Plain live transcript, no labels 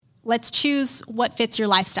let's choose what fits your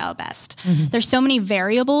lifestyle best. There's so many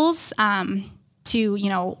variables to,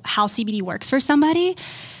 how CBD works for somebody.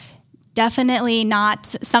 Definitely not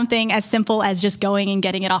something as simple as just going and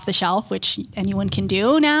getting it off the shelf, which anyone can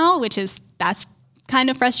do now, that's kind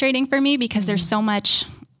of frustrating for me because there's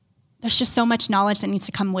just so much knowledge that needs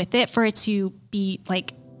to come with it for it to be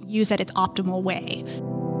used at its optimal way.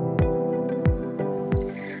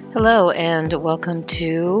 Hello, and welcome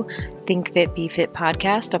to Think Fit, Be Fit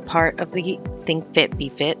podcast, a part of the Think Fit, Be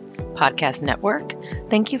Fit podcast network.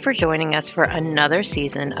 Thank you for joining us for another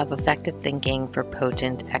season of effective thinking for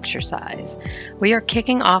potent exercise. We are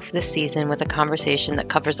kicking off this season with a conversation that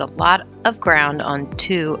covers a lot of ground on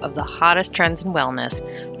two of the hottest trends in wellness,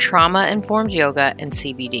 trauma-informed yoga and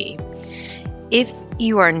CBD. If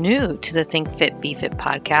you are new to the Think Fit, Be Fit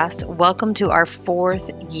podcast, welcome to our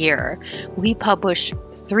 4th year. We publish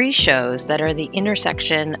 3 shows that are the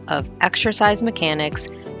intersection of exercise mechanics,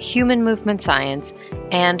 human movement science,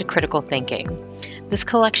 and critical thinking. This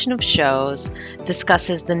collection of shows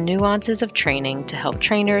discusses the nuances of training to help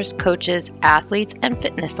trainers, coaches, athletes, and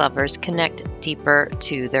fitness lovers connect deeper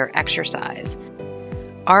to their exercise.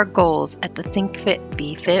 Our goals at the Think Fit,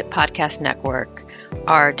 Be Fit podcast network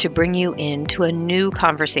are to bring you into a new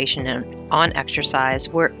conversation on exercise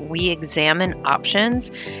where we examine options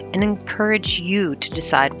and encourage you to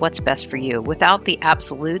decide what's best for you without the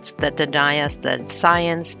absolutes that deny us the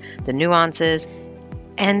science, the nuances,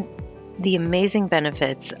 and the amazing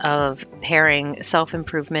benefits of pairing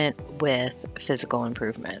self-improvement with physical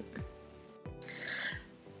improvement.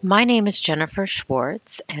 My name is Jennifer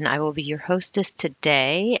Schwartz, and I will be your hostess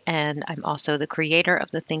today, and I'm also the creator of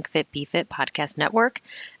the Think Fit, Be Fit podcast network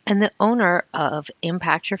and the owner of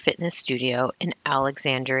Impact Your Fitness Studio in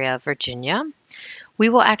Alexandria, Virginia. We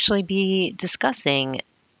will actually be discussing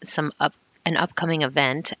an upcoming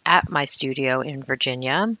event at my studio in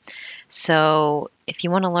Virginia. So if you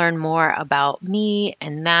want to learn more about me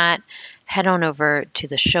and that, head on over to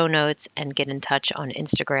the show notes and get in touch on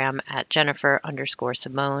Instagram at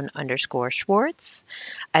Jennifer_Simone_Schwartz.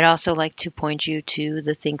 I'd also like to point you to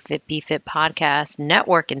the Think Fit, Be Fit podcast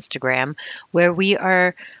network Instagram, where we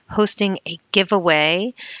are hosting a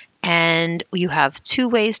giveaway and you have 2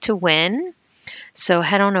 ways to win. So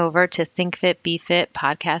head on over to Think Fit, Be Fit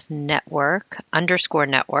podcast network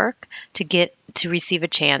 _network to receive a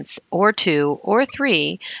chance or 2 or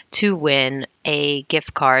 3 to win a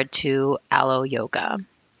gift card to Alo Yoga.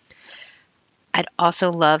 I'd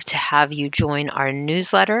also love to have you join our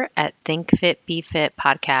newsletter at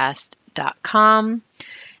thinkfitbefitpodcast.com,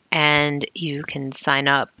 and you can sign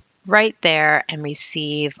up right there and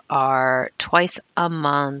receive our twice a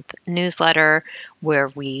month newsletter where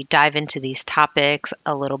we dive into these topics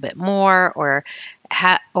a little bit more or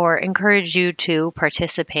encourage you to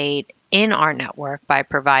participate in our network by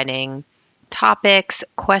providing topics,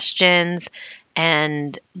 questions,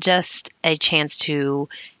 and just a chance to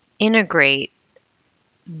integrate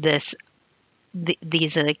these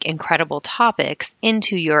incredible topics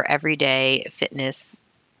into your everyday fitness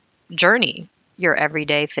journey, your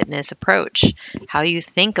everyday fitness approach, how you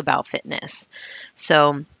think about fitness.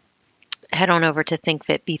 So head on over to Think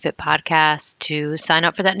Fit, Be Fit podcast to sign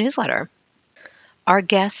up for that newsletter. Our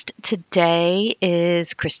guest today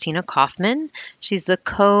is Christina Kaufman. She's the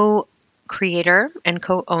co-creator and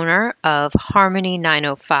co-owner of Harmony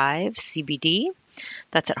 905 CBD.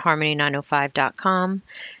 That's at harmony905.com.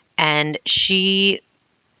 And she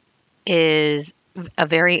is a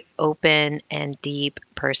very open and deep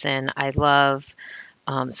person. I love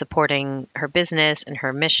supporting her business and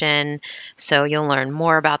her mission. So you'll learn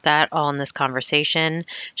more about that all in this conversation.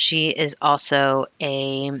 She is also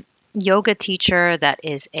a yoga teacher that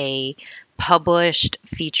is a published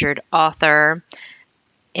featured author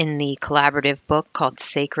in the collaborative book called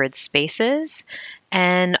Sacred Spaces.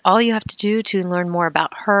 And all you have to do to learn more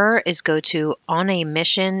about her is go to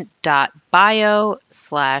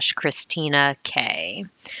onamission.bio/Christina K.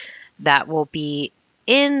 That will be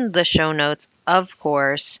in the show notes, of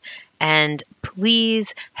course. And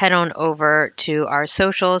please head on over to our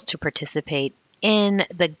socials to participate in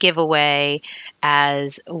the giveaway,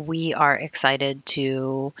 as we are excited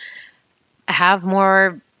to have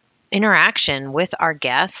more interaction with our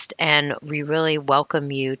guest, and we really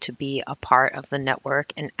welcome you to be a part of the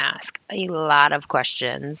network and ask a lot of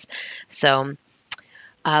questions. So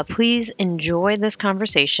please enjoy this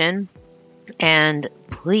conversation, and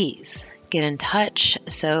please get in touch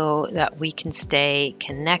so that we can stay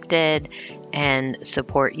connected and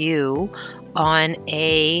support you on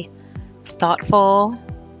a thoughtful,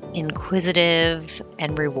 inquisitive,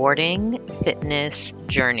 and rewarding fitness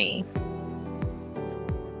journey.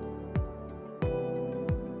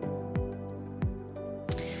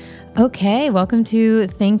 Okay, welcome to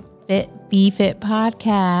Think Fit, Be Fit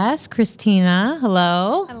podcast. Christina,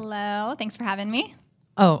 hello. Hello. Thanks for having me.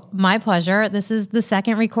 Oh, my pleasure. This is the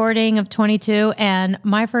second recording of 22 and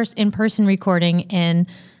my first in-person recording in,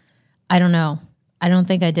 I don't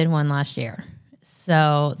think I did one last year.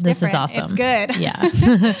 So this is awesome. It's good. Yeah.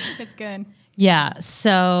 It's good. Yeah.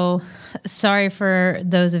 So sorry for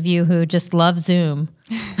those of you who just love Zoom.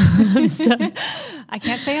 I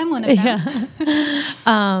can't say I'm one of them.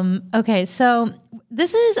 Yeah. Okay. So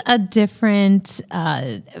this is a different,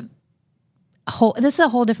 this is a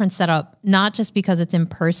whole different setup, not just because it's in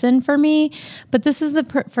person for me, but this is the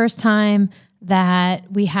first time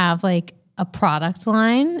that we have like a product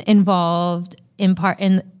line involved in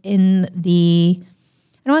the,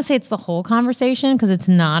 I don't want to say it's the whole conversation because it's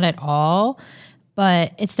not at all,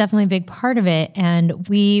 but it's definitely a big part of it. And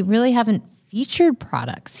we really haven't featured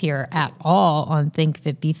products here at all on Think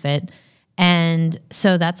Fit, Be Fit. And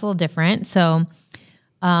so that's a little different. So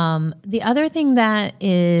the other thing that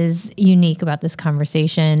is unique about this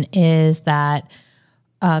conversation is that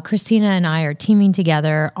Christina and I are teaming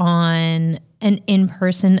together on an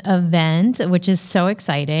in-person event, which is so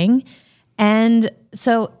exciting. And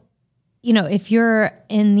so, if you're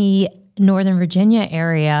in the Northern Virginia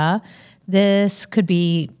area, this could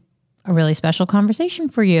be a really special conversation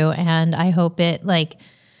for you. And I hope it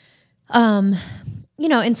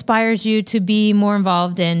inspires you to be more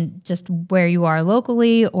involved in just where you are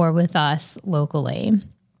locally or with us locally.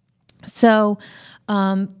 So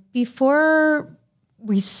before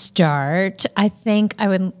we start, I think I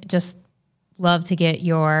would just love to get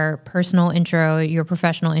your personal intro, your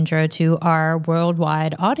professional intro to our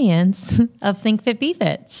worldwide audience of Think Fit, Be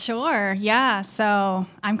Fit. Sure. Yeah. So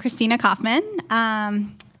I'm Christina Kaufman.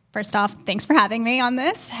 First off, thanks for having me on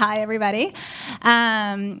this. Hi, everybody.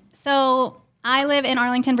 So I live in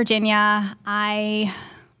Arlington, Virginia.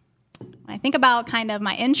 When I think about kind of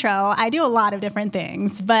my intro, I do a lot of different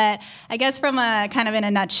things, but I guess from in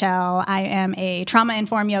a nutshell, I am a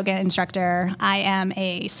trauma-informed yoga instructor. I am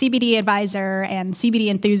a CBD advisor and CBD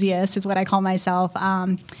enthusiast is what I call myself.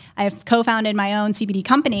 I've co-founded my own CBD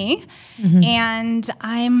company, and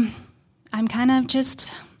I'm kind of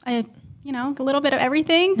just a little bit of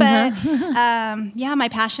everything, but my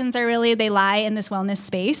passions they lie in this wellness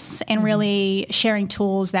space and really sharing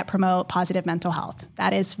tools that promote positive mental health.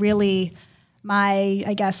 That is really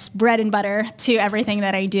my, bread and butter to everything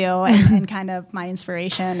that I do and kind of my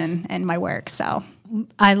inspiration and my work. So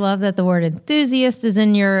I love that the word enthusiast is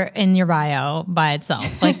in your bio by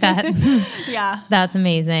itself like that. Yeah. That's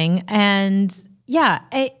amazing. And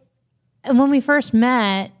when we first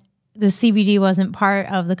met, the CBD wasn't part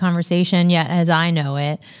of the conversation yet as I know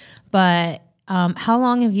it, but how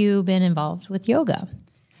long have you been involved with yoga?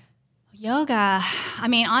 Yoga,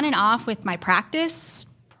 on and off with my practice,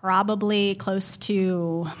 probably close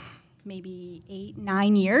to maybe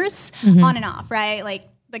 8-9 years, on and off, right? Like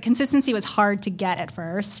the consistency was hard to get at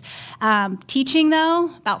first. Teaching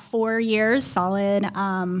though, about 4 years solid.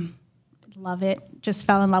 Love it. Just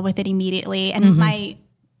fell in love with it immediately. And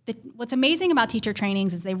what's amazing about teacher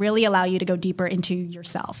trainings is they really allow you to go deeper into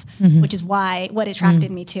yourself, which is what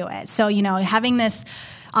attracted me to it. So, having this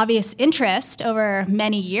obvious interest over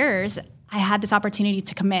many years, I had this opportunity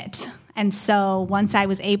to commit. And so once I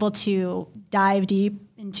was able to dive deep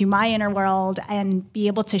into my inner world and be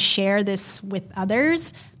able to share this with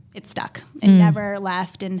others, it stuck. It never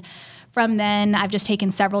left. And from then, I've just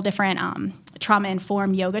taken several different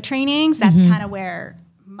trauma-informed yoga trainings. That's kind of where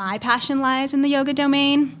my passion lies in the yoga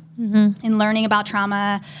domain, in learning about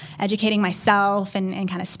trauma, educating myself, and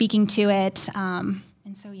kind of speaking to it. And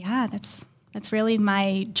so, that's really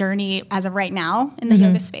my journey as of right now in the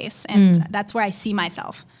yoga space. And that's where I see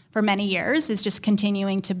myself for many years, is just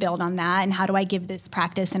continuing to build on that. And how do I give this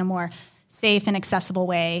practice in a more safe and accessible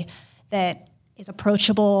way that is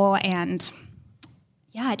approachable and,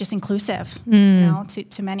 just inclusive,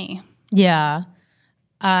 to many. Yeah.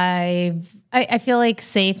 I feel like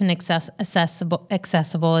safe and accessible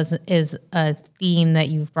is a theme that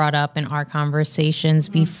you've brought up in our conversations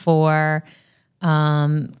before,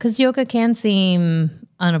 because yoga can seem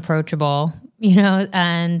unapproachable,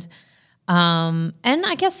 and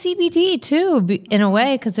I guess CBD too, in a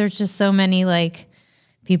way, because there's just so many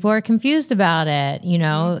people are confused about it.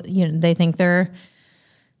 They think they're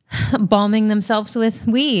balming themselves with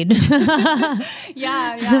weed. No,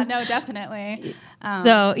 definitely.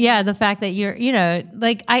 So the fact that you're,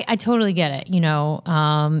 I totally get it.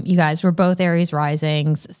 You guys were both Aries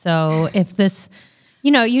risings. So if this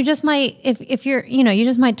You just might, if you're, you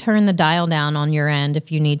just might turn the dial down on your end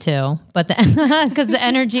if you need to, but because the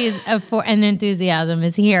energy is and enthusiasm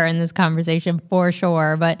is here in this conversation for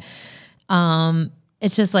sure. But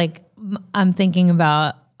it's just like, I'm thinking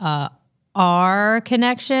about our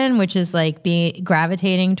connection, which is like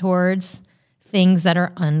gravitating towards things that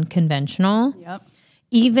are unconventional. Yep.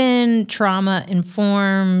 Even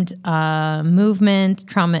trauma-informed movement,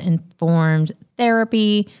 trauma-informed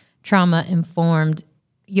therapy, trauma-informed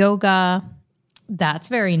yoga. That's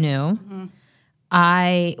very new. Mm-hmm.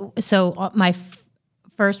 My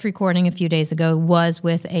first recording a few days ago was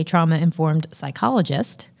with a trauma-informed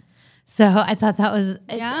psychologist. So I thought that was,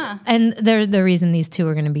 and there's the reason these two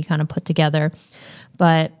are going to be kind of put together.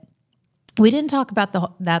 But we didn't talk about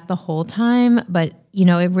that the whole time, but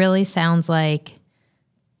it really sounds like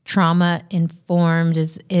trauma-informed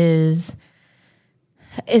is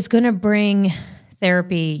going to bring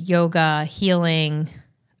therapy, yoga, healing,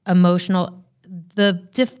 emotional.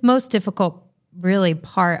 The most difficult really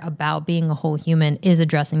part about being a whole human is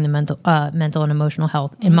addressing the mental and emotional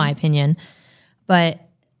health, in my opinion. But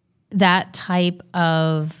that type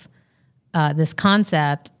of this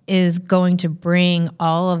concept is going to bring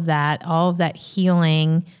all of that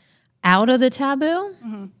healing out of the taboo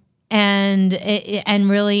and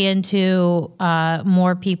really into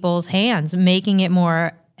more people's hands, making it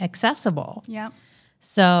more accessible. Yeah.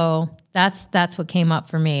 So that's what came up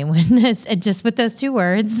for me when just with those two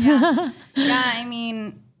words. Yeah. I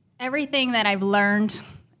mean, everything that I've learned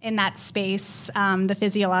in that space, the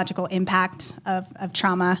physiological impact of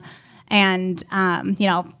trauma, and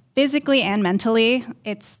physically and mentally,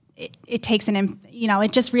 it takes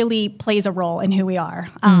it just really plays a role in who we are,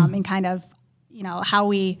 and kind of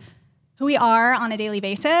who we are on a daily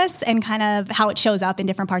basis, and kind of how it shows up in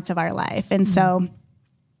different parts of our life. And so,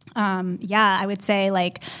 I would say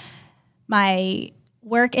like my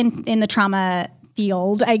work in the trauma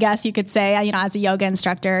field, I guess you could say, as a yoga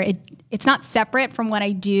instructor, it's not separate from what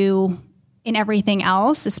I do in everything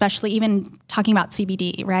else, especially even talking about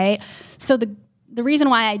CBD, right? So the reason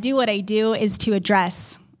why I do what I do is to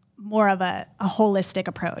address more of a holistic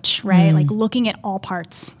approach, right? Like looking at all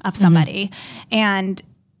parts of somebody. And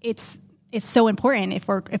it's so important if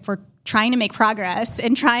we're trying to make progress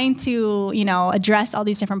and trying to, address all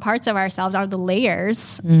these different parts of ourselves, are the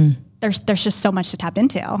layers. There's just so much to tap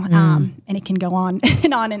into, and it can go on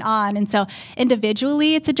and on and on. And so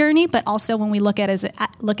individually it's a journey, but also when we look at it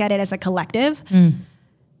as a collective,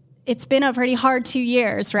 it's been a pretty hard 2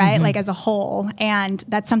 years, right? Like as a whole. And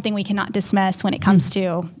that's something we cannot dismiss when it comes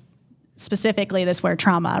to specifically this word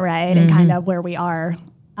trauma, right? And kind of where we are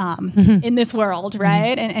in this world,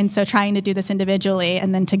 right? And so trying to do this individually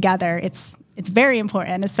and then together, it's very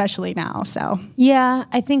important, especially now. So yeah,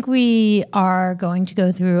 I think we are going to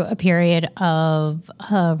go through a period of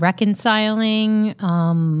reconciling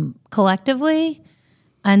collectively,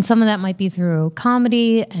 and some of that might be through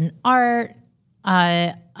comedy and art.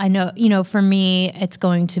 I know, for me, it's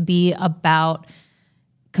going to be about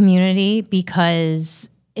community because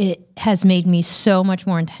it has made me so much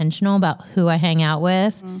more intentional about who I hang out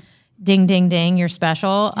with. Ding, ding, ding, you're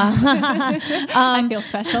special. I feel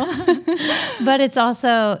special. But it's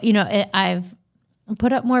also, I've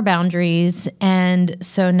put up more boundaries. And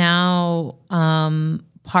so now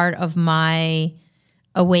part of my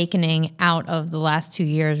awakening out of the last 2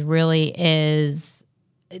 years really is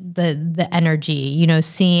the energy,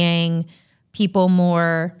 seeing people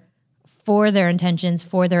more for their intentions,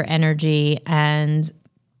 for their energy, and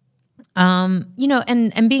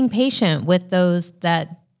and being patient with those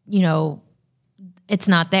that, it's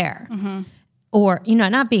not there. Or,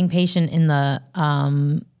 not being patient in the,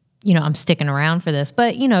 I'm sticking around for this,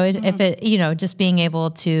 but, if it, just being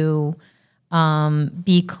able to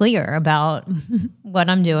be clear about what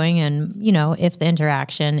I'm doing and, if the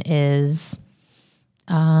interaction is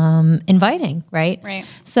inviting, right? Right.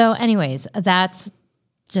 So anyways, that's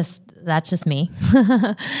just me.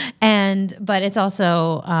 But it's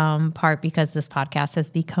also part because this podcast has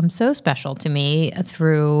become so special to me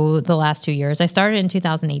through the last 2 years. I started in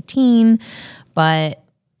 2018, but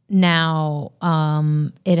now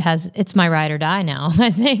it's my ride or die now, I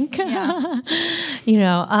think. Yeah.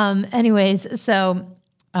 Anyways, so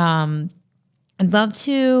I'd love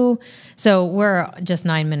to, so we're just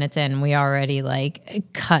 9 minutes in, we already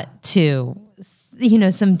cut to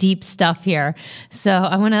some deep stuff here. So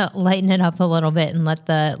I want to lighten it up a little bit and let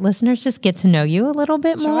the listeners just get to know you a little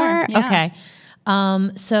bit more. Yeah. Okay.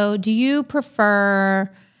 So do you prefer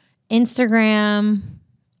Instagram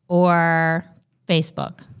or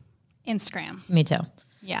Facebook? Instagram. Me too.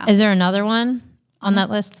 Yeah. Is there another one? on that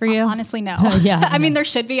list for you? Honestly, no. Yeah. I mean, there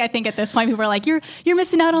should be. I think at this point, people are like, you're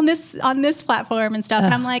missing out on this platform and stuff.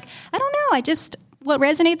 And I'm like, I don't know. I just, what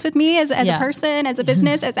resonates with me as a person, as a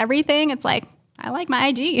business, as everything, it's like, I like my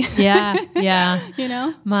IG. Yeah. Yeah. You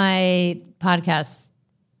know, my podcast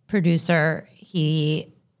producer, he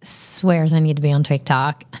swears I need to be on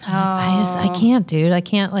TikTok. And I can't, dude. I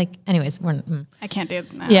can't anyways. I can't do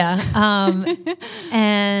that. Yeah.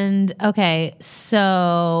 And okay.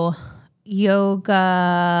 So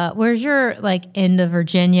yoga, where's your, in the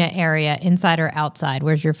Virginia area, inside or outside,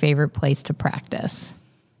 where's your favorite place to practice?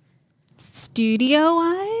 Studio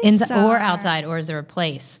wise? Inside or outside, or is there a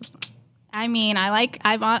place? I mean,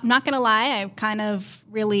 I'm not going to lie, I've kind of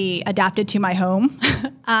really adapted to my home.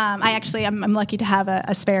 I'm lucky to have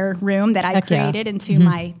a spare room that I created into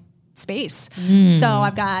my space. So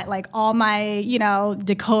I've got all my,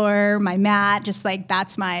 decor, my mat, just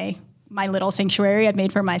that's my little sanctuary I've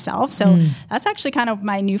made for myself. So that's actually kind of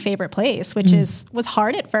my new favorite place, which was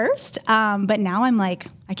hard at first. But now I'm I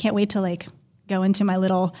can't wait to go into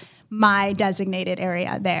my designated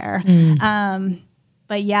area there.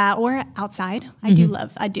 But yeah, or outside. I do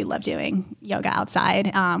love doing yoga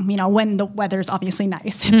outside. When the weather's obviously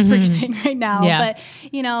nice. It's freezing right now. Yeah. But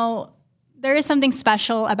there is something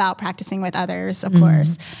special about practicing with others, of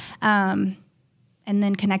course. And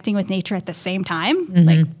then connecting with nature at the same time.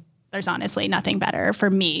 There's honestly nothing better for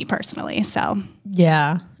me personally. So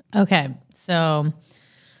yeah. Okay. So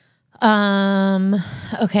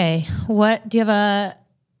okay. What do you have a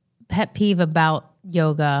pet peeve about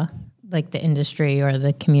yoga? The industry or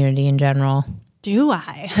the community in general? Do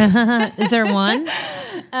I? Is there one?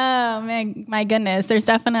 Oh man, my goodness. There's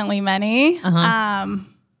definitely many.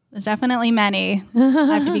 There's definitely many. I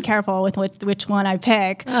have to be careful with which one I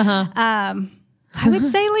pick. I would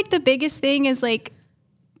say the biggest thing is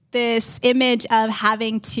this image of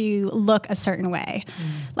having to look a certain way.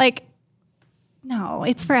 No,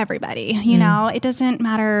 it's for everybody. You know, it doesn't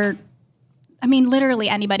matter. I mean, literally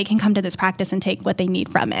anybody can come to this practice and take what they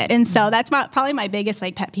need from it. And so that's probably my biggest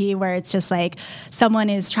pet peeve, where it's just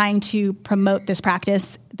someone is trying to promote this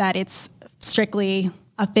practice that it's strictly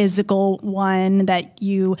a physical one, that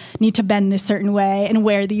you need to bend this certain way and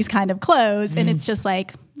wear these kind of clothes. And it's just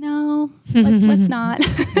no, let's not.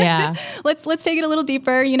 Yeah. Let's take it a little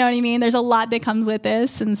deeper. You know what I mean? There's a lot that comes with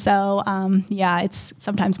this. And so, it's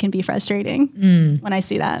sometimes can be frustrating when I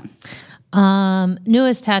see that.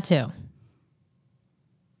 Newest tattoo.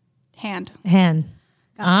 Hand.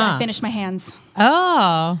 Ah. I finished my hands.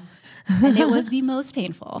 Oh. And it was the most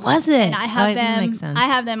painful. Was it? And I have that makes sense. I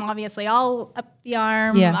have them obviously all up the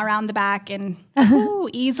arm, around the back, and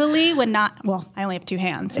easily would not. Well, I only have two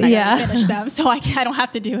hands, and I gotta finish them, so I don't have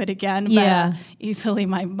to do it again. But easily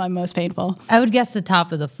my most painful. I would guess the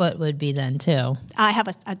top of the foot would be then too. I have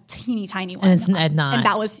a teeny tiny one, and it's not. And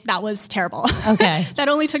that was terrible. Okay, that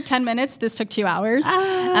only took 10 minutes. This took 2 hours.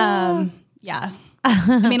 Yeah.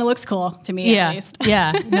 I mean, it looks cool to me, at least.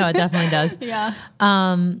 Yeah. No, it definitely does. Yeah.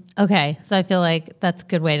 Okay. So I feel like that's a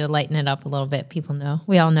good way to lighten it up a little bit. People know.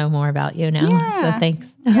 We all know more about you now. Yeah. So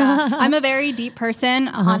thanks. Yeah. I'm a very deep person,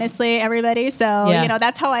 honestly, everybody. So,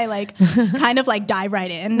 that's how I kind of dive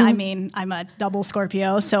right in. I mean, I'm a double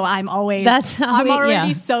Scorpio, so I'm always, I'm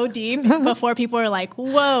already so deep before people are like,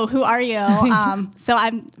 whoa, who are you? So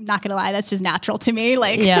I'm not going to lie. That's just natural to me.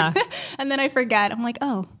 And then I forget. I'm like,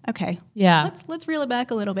 oh, okay. Yeah. Let's reel it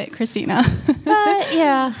back a little bit, Christina.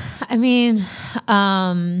 Yeah. I mean,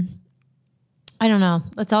 I don't know.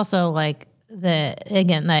 It's also that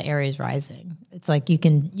Aries rising. It's you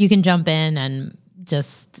can jump in and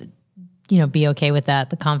just, be okay with that.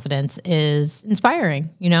 The confidence is inspiring,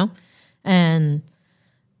 and,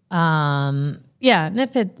 and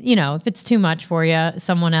if it's too much for you,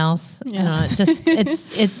 someone else,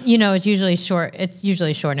 it's usually short. It's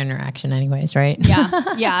usually short interaction anyways, right?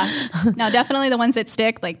 Yeah. Yeah. No, definitely the ones that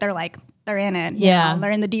stick, they're in it. Yeah.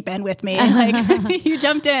 They're in the deep end with me. You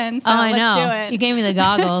jumped in, so I know. Let's do it. You gave me the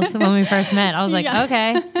goggles when we first met. I was like,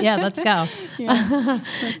 okay, yeah, let's go. Yeah.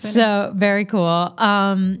 So very cool.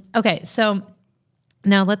 Okay. So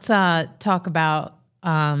now let's talk about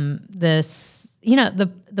this,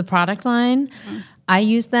 the product line. I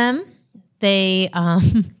use them. They,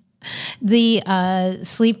 the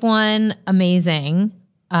sleep one, amazing.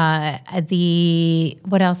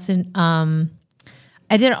 What else?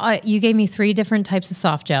 You gave me 3 different types of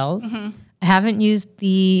soft gels. I haven't used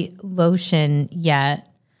the lotion yet,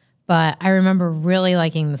 but I remember really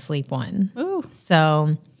liking the sleep one. Ooh.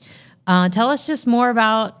 So, Tell us just more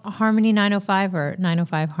about Harmony 905 or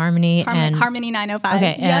 905 Harmony. Harmony 905.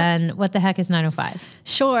 Okay, and what the heck is 905?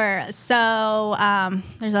 Sure. So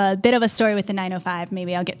there's a bit of a story with the 905.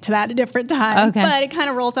 Maybe I'll get to that a different time. Okay. But it kind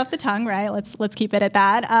of rolls off the tongue, right? Let's keep it at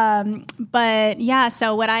that. But yeah,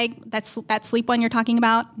 so that sleep one you're talking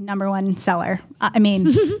about, number one seller. I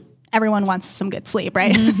mean. Everyone wants some good sleep,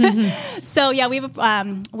 right? So yeah,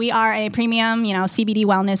 we are a premium, CBD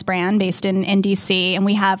wellness brand based in DC, and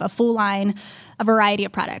we have a full line, a variety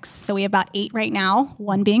of products. So we have about 8 right now,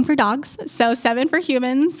 1 being for dogs, so 7 for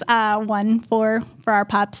humans, 1 for our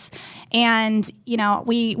pups, and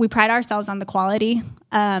we pride ourselves on the quality,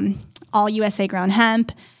 all USA grown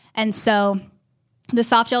hemp, and so the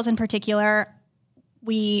soft gels in particular,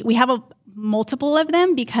 we have a multiple of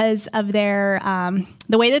them because of their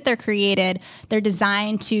the way that they're created. They're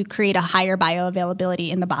designed to create a higher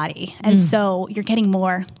bioavailability in the body, and so you're getting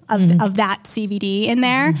more of that CBD in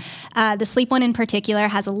there. The sleep one in particular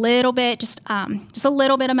has a little bit, just a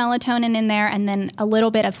little bit of melatonin in there, and then a little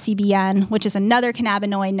bit of CBN, which is another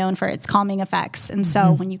cannabinoid known for its calming effects. And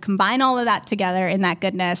so when you combine all of that together in that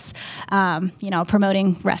goodness,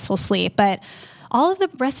 promoting restful sleep, but all of the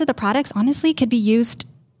rest of the products honestly could be used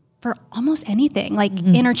for almost anything, like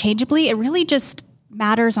interchangeably. It really just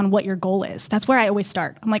matters on what your goal is. That's where I always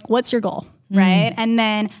start. I'm like, what's your goal, right? And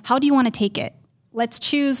then how do you want to take it? Let's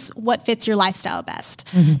choose what fits your lifestyle best.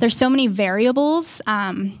 There's so many variables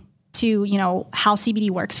to, how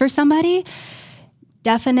CBD works for somebody.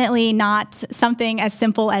 Definitely not something as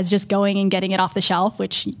simple as just going and getting it off the shelf,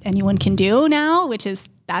 which anyone can do now,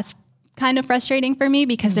 that's kind of frustrating for me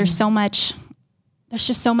because there's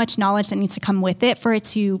just so much knowledge that needs to come with it for it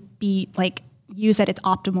to be like used at its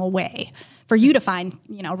optimal way for you to find,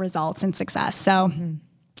 results and success. So,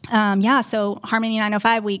 so Harmony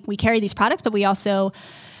 905, we carry these products, but we also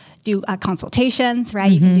do consultations,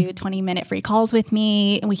 right? You can do 20-minute free calls with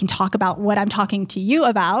me, and we can talk about what I'm talking to you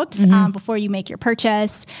about before you make your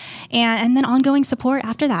purchase. And then ongoing support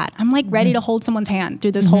after that. I'm like ready to hold someone's hand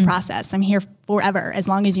through this whole process. I'm here forever, as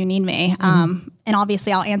long as you need me. And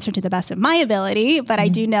obviously I'll answer to the best of my ability, but I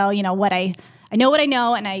do know, what I know what I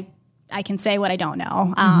know, and I can say what I don't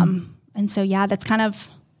know. And so, yeah, that's kind of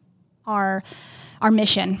our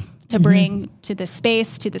mission to bring to this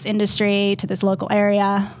space, to this industry, to this local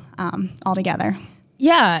area, all together.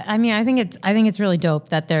 Yeah, I mean, I think it's really dope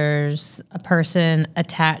that there's a person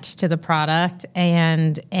attached to the product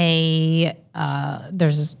and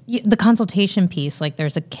there's the consultation piece. Like,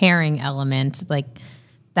 there's a caring element, like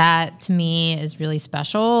that to me is really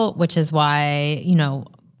special. Which is why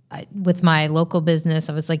with my local business,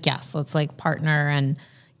 I was like, yes, let's like partner and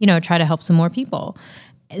try to help some more people.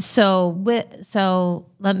 So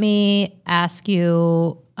let me ask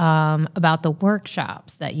you about the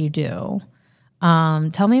workshops that you do.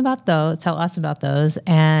 Tell me about those. Tell us about those.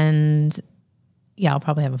 And yeah, I'll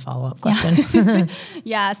probably have a follow-up question.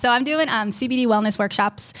 Yeah. So I'm doing CBD wellness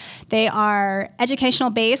workshops. They are educational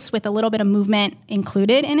based with a little bit of movement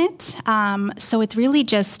included in it. So it's really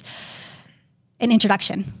just an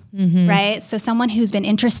introduction, right? So someone who's been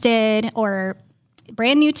interested or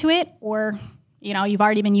brand new to it, or you've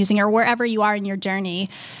already been using it, or wherever you are in your journey,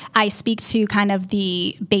 I speak to kind of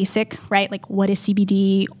the basic, right? Like, what is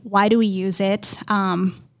CBD? Why do we use it?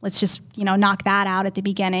 Let's just, knock that out at the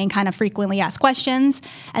beginning, kind of frequently asked questions.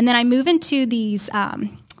 And then I move into these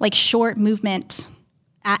like short movement,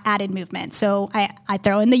 added movement. So I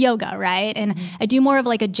throw in the yoga, right? And I do more of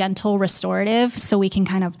like a gentle restorative, so we can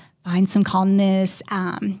kind of find some calmness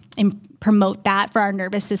and promote that for our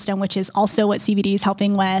nervous system, which is also what CBD is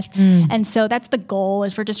helping with. And so that's the goal,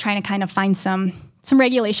 is we're just trying to kind of find some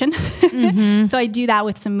regulation. So I do that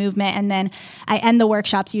with some movement. And then I end the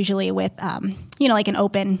workshops usually with, like an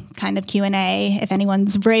open kind of Q&A, if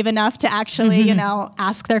anyone's brave enough to actually,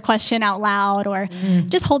 ask their question out loud, or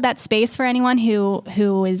just hold that space for anyone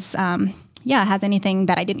who is, has anything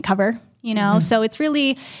that I didn't cover. So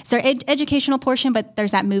it's our educational portion, but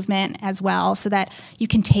there's that movement as well, so that you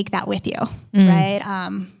can take that with you, right?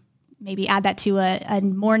 Maybe add that to a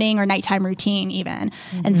morning or nighttime routine even.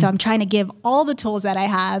 And so I'm trying to give all the tools that I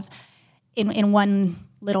have in one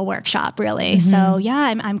little workshop, really. So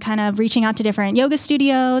yeah, I'm kind of reaching out to different yoga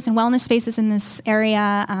studios and wellness spaces in this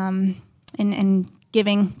area, and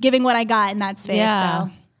giving what I got in that space. Yeah.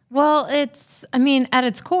 So. Well, at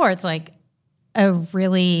its core, it's like a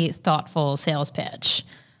really thoughtful sales pitch.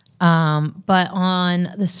 But on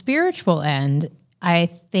the spiritual end, I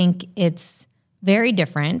think it's very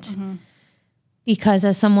different because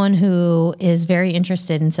as someone who is very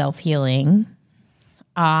interested in self-healing,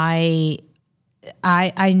 I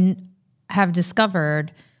have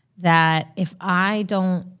discovered that if I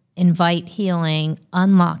don't invite healing,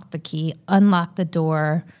 unlock the key, unlock the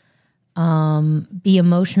door, be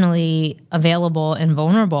emotionally available and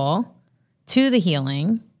vulnerable to the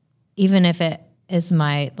healing, even if it is from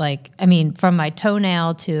my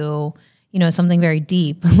toenail to, something very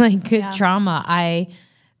deep, like trauma. I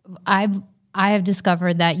have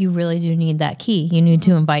discovered that you really do need that key. You need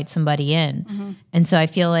to invite somebody in. Mm-hmm. And so I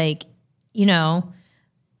feel like,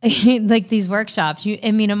 like these workshops,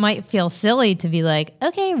 it might feel silly to be like,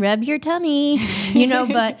 okay, rub your tummy,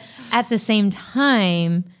 but at the same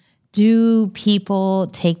time, do people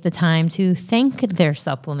take the time to thank their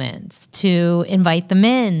supplements, to invite them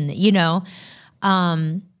in,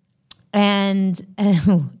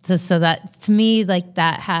 so that to me, like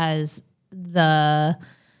that has the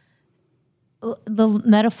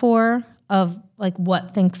metaphor of like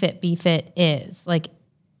what Think Fit Be Fit is. Like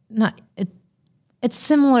it's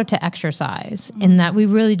similar to exercise in that we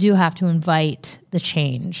really do have to invite the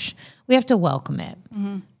change. We have to welcome it.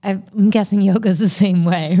 Mm-hmm. I'm guessing yoga is the same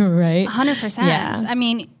way, right? 100%. Yeah. I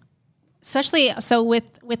mean, especially so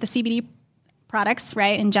with the CBD products,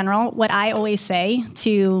 right, in general, what I always say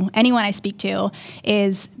to anyone I speak to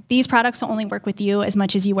is these products will only work with you as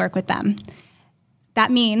much as you work with them. That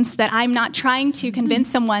means that I'm not trying to convince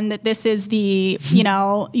someone that this is the,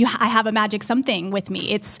 I have a magic something with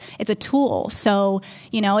me. It's a tool. So,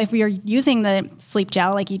 if you're using the sleep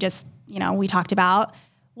gel, like you just, we talked about,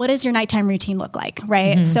 what does your nighttime routine look like,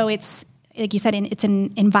 right? Mm-hmm. So it's, like you said, it's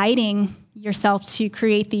inviting yourself to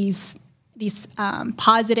create these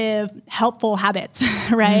positive, helpful habits,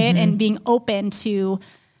 right? Mm-hmm. And being open to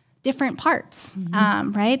different parts,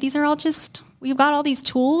 right? These are all we've got all these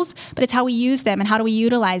tools, but it's how we use them and how do we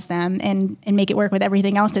utilize them and make it work with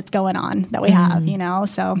everything else that's going on that we have,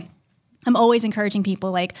 So I'm always encouraging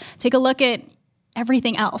people, like, take a look at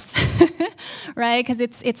everything else, right? Because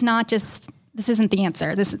it's not just, this isn't the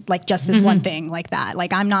answer. This is like just this one thing like that.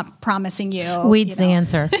 Like, I'm not promising you. Weed's the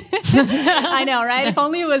answer. I know, right? If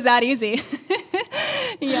only it was that easy.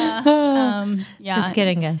 Yeah. Just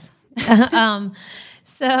kidding, guys.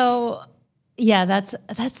 So yeah, that's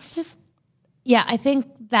just, I think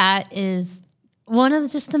that is one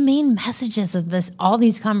of the main messages of all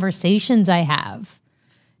these conversations I have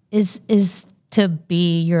is to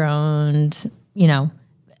be your own,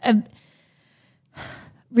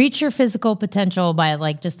 reach your physical potential by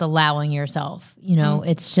like just allowing yourself,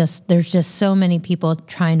 it's just, there's just so many people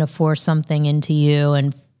trying to force something into you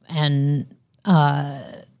and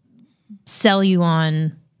sell you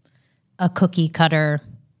on a cookie cutter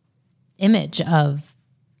image of,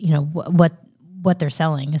 what they're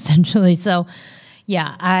selling essentially. So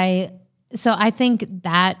I think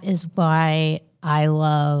that is why I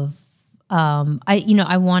love,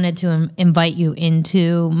 I wanted to invite you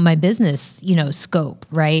into my business, scope,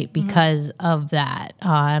 right? Because of that.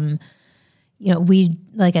 Like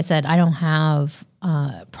I said, I don't have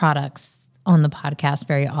products on the podcast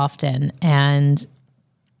very often, and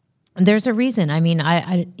there's a reason. I mean,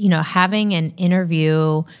 I having an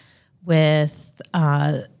interview with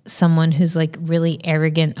someone who's like really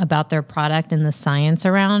arrogant about their product and the science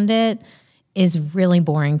around it is really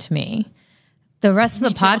boring to me. The rest of the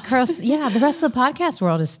podcast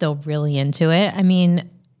world is still really into it. I mean,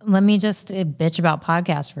 let me just bitch about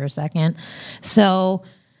podcasts for a second. So,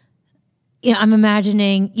 I'm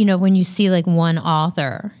imagining, when you see like one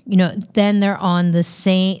author, then they're on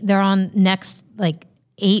next like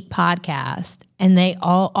 8 podcasts, and they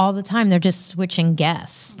all the time, they're just switching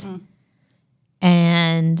guests. Mm-hmm.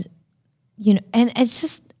 And, and it's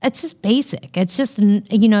just basic. It's just,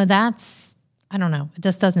 that's, I don't know. It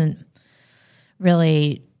just doesn't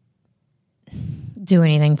really do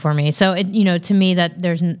anything for me. So to me that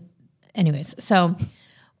anyways, so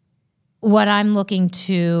what I'm looking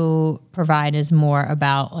to provide is more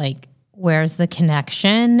about like, where's the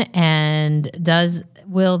connection, and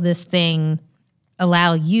will this thing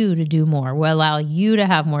allow you to do more, will allow you to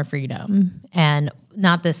have more freedom, and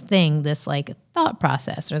not this thing, this like thought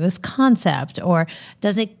process or this concept, or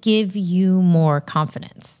does it give you more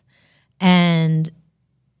confidence? And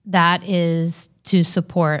that is to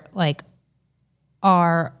support like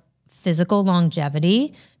our physical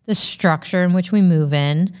longevity, the structure in which we move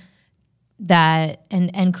in, that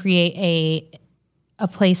and create a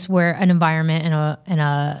place where an environment and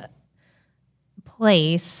a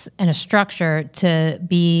place and a structure to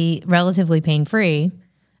be relatively pain-free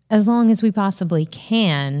as long as we possibly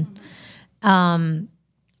can. And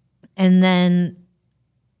then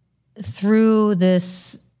through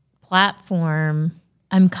this platform,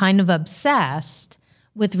 I'm kind of obsessed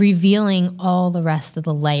with revealing all the rest of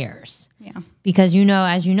the layers. Yeah. Because,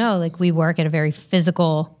 as you know, like we work at a very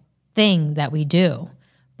physical thing that we do,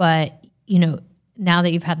 But, you know, now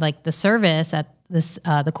that you've had like the service at this,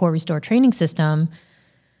 the Core Restore training system,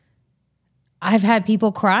 I've had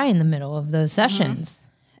people cry in the middle of those sessions.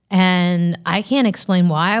 And I can't explain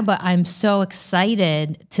why, but I'm so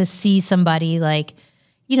excited to see somebody like,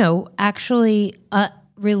 you know, actually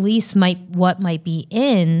release what might be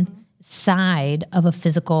inside of a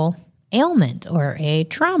physical ailment or a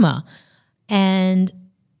trauma. And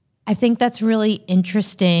I think that's really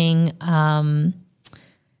interesting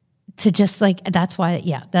to just like, that's why,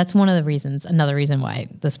 that's one of the reasons, another reason why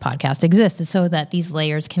this podcast exists is so that these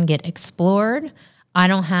layers can get explored. I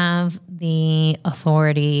don't have the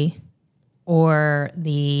authority or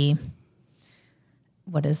the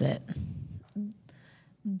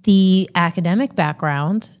academic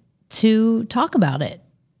background to talk about it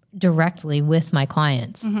directly with my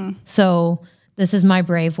clients. So this is my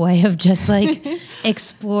brave way of just like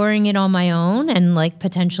exploring it on my own and like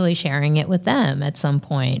potentially sharing it with them at some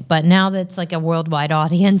point. But now that's like a worldwide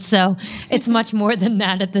audience, so it's much more than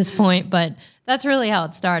that at this point. But that's really how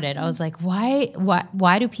it started. I was like,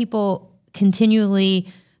 why do people continually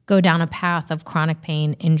go down a path of chronic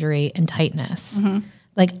pain, injury, and tightness?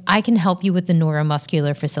 Like, I can help you with the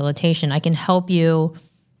neuromuscular facilitation. I can help you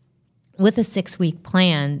with a 6-week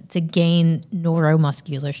plan to gain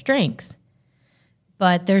neuromuscular strength.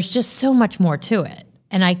 But there's just so much more to it.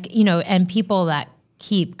 And and people that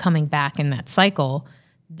keep coming back in that cycle,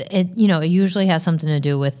 it usually has something to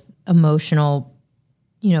do with emotional,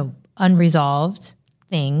 unresolved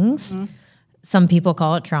things. Some people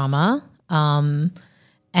call it trauma.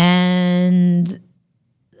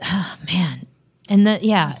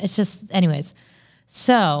 It's just, anyways.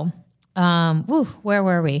 So, where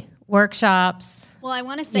were we? Workshops. Well, I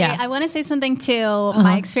want to say something to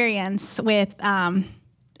my experience with,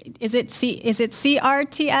 is it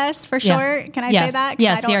CRTS for short? Can I say that?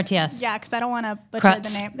 Yeah, CRTS. Yeah, because I don't want to butcher the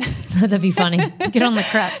name. That'd be funny. Get on the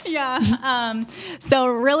crutch. Yeah. So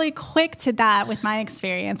really quick to that with my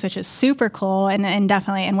experience, which is super cool, and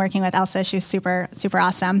definitely in working with Elsa, she's super, super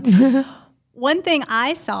awesome. One thing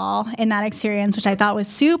I saw in that experience, which I thought was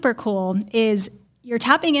super cool, is you're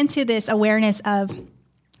tapping into this awareness of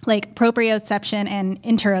like proprioception and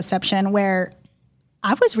interoception, where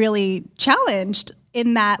I was really challenged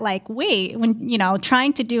in that, like, wait, when,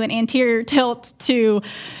 trying to do an anterior tilt to,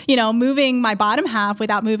 moving my bottom half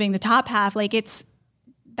without moving the top half, like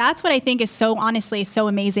that's what I think is so honestly so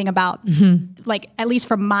amazing about, like, at least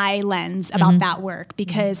from my lens about that work,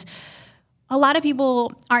 because a lot of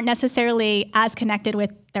people aren't necessarily as connected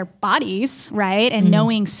with their bodies, right? And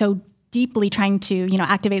knowing so deeply, trying to,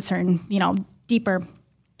 activate certain, deeper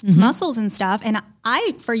muscles and stuff. And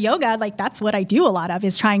for yoga, like that's what I do a lot of,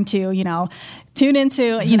 is trying to, tune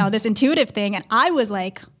into, this intuitive thing. And I was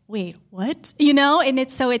like, wait, what? And I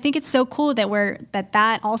think it's so cool that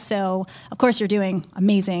that also, of course you're doing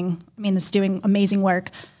amazing. I mean, it's doing amazing work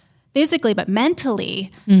physically, but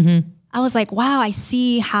mentally, I was like, wow, I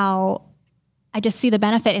just see the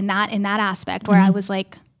benefit in that aspect where I was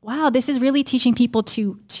like, wow, this is really teaching people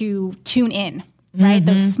to tune in. Right?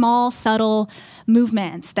 Those small, subtle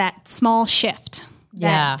movements, that small shift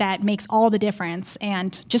that makes all the difference,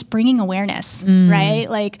 and just bringing awareness, right?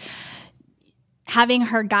 Like having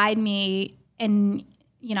her guide me and,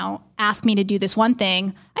 ask me to do this one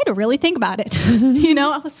thing, I had to really think about it.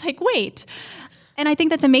 I was like, wait. And I think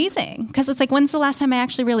that's amazing, because it's like, when's the last time I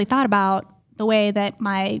actually really thought about the way that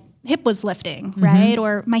my hip was lifting, right?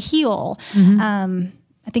 Or my heel.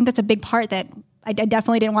 I think that's a big part that I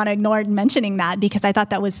definitely didn't want to ignore mentioning that, because I thought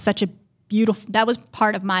that was such a beautiful, that was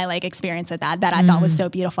part of my like experience of that I thought was so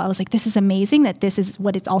beautiful. I was like, this is amazing that this is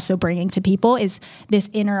what it's also bringing to people, is this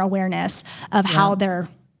inner awareness of how they're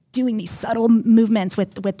doing these subtle movements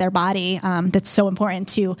with their body. That's so important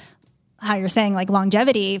to how you're saying, like,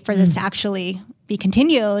 longevity, for this to actually be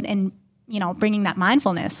continued, and, bringing that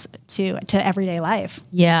mindfulness to everyday life.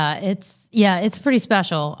 Yeah. It's pretty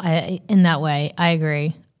special in that way. I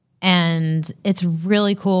agree. And it's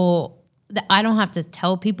really cool that I don't have to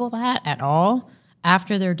tell people that at all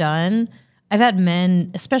after they're done. I've had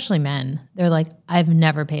men, especially men, they're like, I've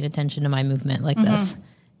never paid attention to my movement like this.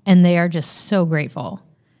 And they are just so grateful.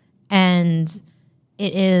 And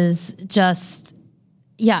it is just,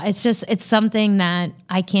 it's something that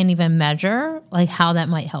I can't even measure, like how that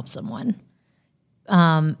might help someone.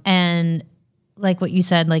 And like what you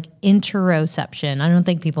said, like interoception. I don't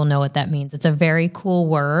think people know what that means. It's a very cool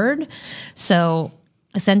word. So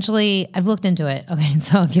essentially, I've looked into it. Okay,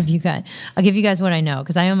 so I'll give you guys what I know,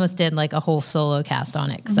 because I almost did like a whole solo cast on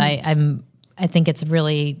it, because I think it's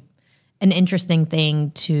really an interesting thing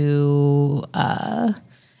to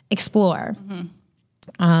explore.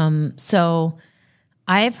 So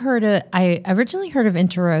I originally heard of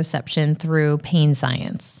interoception through pain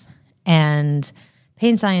science. And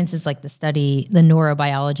pain science is like the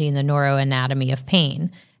neurobiology and the neuroanatomy of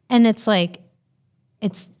pain. And it's like,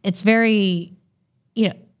 it's very,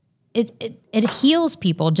 it heals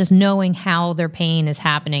people just knowing how their pain is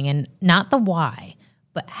happening, and not the why,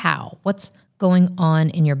 but how, what's going on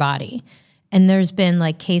in your body. And there's been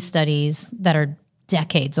like case studies that are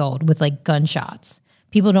decades old with like gunshots.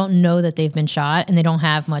 People don't know that they've been shot and they don't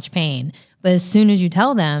have much pain. But as soon as you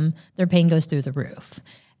tell them, their pain goes through the roof.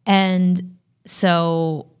 And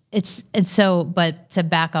so but to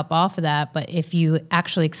back up off of that, but if you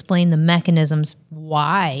actually explain the mechanisms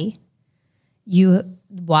why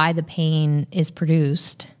the pain is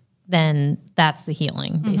produced, then that's the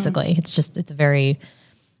healing, basically. Mm-hmm.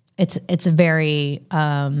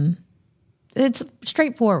 It's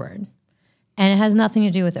straightforward. And it has nothing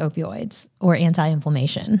to do with opioids or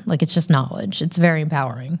anti-inflammation. Like, it's just knowledge. It's very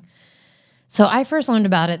empowering. So I first learned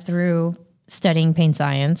about it through studying pain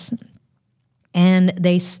science. And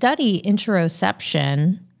they study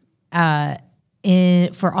interoception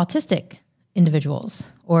for autistic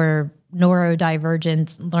individuals or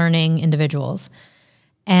neurodivergent learning individuals.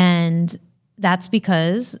 And that's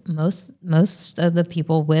because most of the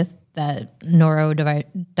people with that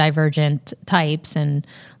neurodivergent types and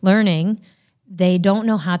learning, they don't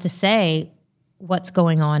know how to say what's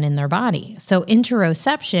going on in their body. So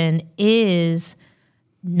interoception is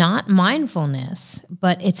not mindfulness,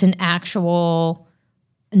 but it's an actual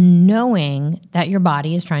knowing that your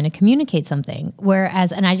body is trying to communicate something.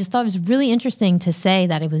 Whereas, and I just thought it was really interesting to say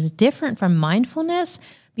that it was different from mindfulness,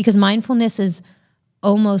 because mindfulness is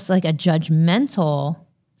almost like a judgmental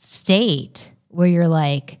state where you're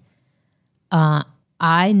like,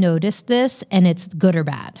 I noticed this and it's good or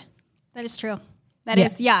bad. That is true.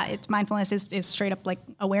 It's mindfulness is straight up like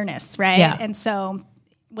awareness, right? Yeah. And so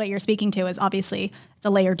what you're speaking to is obviously it's a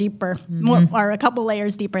layer deeper, more, or a couple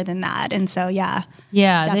layers deeper than that. And so, yeah.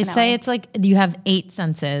 Yeah. Definitely. They say it's like you have 8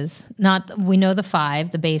 senses. We know the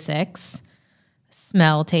 5, the basics: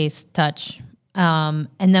 smell, taste, touch. And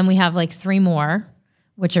then we have like 3 more,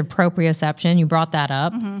 which are proprioception. You brought that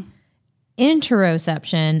up. Mm-hmm.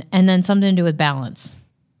 Interoception, and then something to do with balance,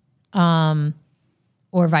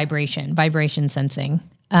 or vibration sensing.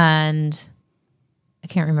 And I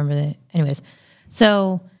can't remember anyways.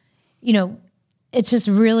 So, it's just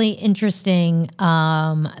really interesting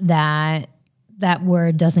that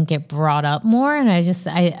word doesn't get brought up more. And I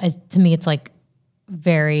to me, it's like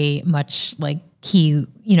very much like key,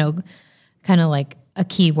 kind of like a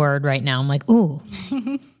key word right now. I'm like, ooh,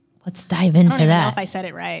 let's dive into I don't even that. know if I said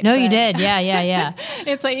it right. No, you did. Yeah.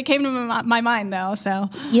 It's like it came to my mind though. So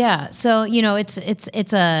yeah. So,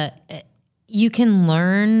 you can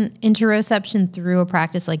learn interoception through a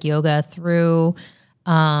practice like yoga, through,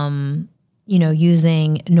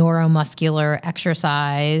 using neuromuscular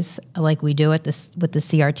exercise like we do with the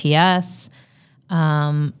CRTS.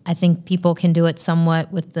 I think people can do it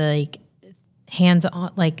somewhat with the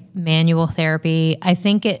hands-on, like manual therapy. I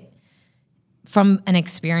think from an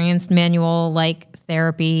experienced manual like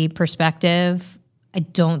therapy perspective, I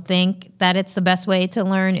don't think that it's the best way to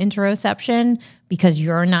learn interoception, because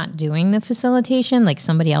you're not doing the facilitation, like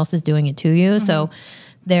somebody else is doing it to you. Mm-hmm. So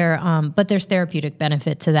but there's therapeutic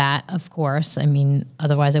benefit to that, of course. I mean,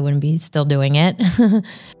 otherwise I wouldn't be still doing it.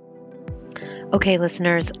 Okay,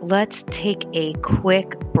 listeners, let's take a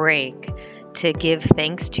quick break to give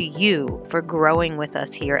thanks to you for growing with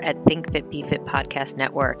us here at Think Fit Be Fit Podcast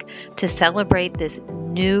Network. To celebrate this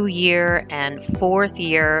new year and 4th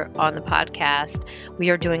year on the podcast, we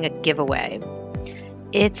are doing a giveaway.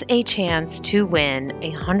 It's a chance to win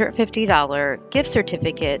a $150 gift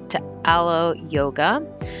certificate to Alo Yoga,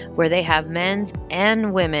 where they have men's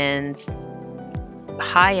and women's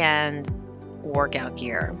high-end workout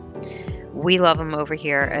gear. We love them over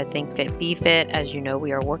here at Think Fit Be Fit. As you know,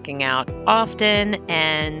 we are working out often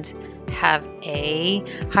and have a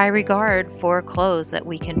high regard for clothes that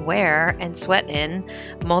we can wear and sweat in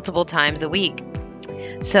multiple times a week.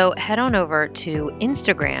 So head on over to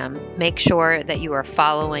Instagram. Make sure that you are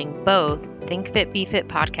following both Think Fit Be Fit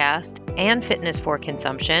Podcast and Fitness for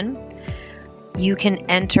Consumption. You can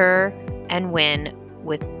enter and win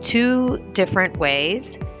with 2 different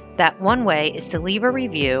ways. That one way is to leave a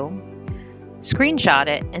review, screenshot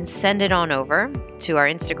it, and send it on over to our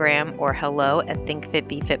Instagram or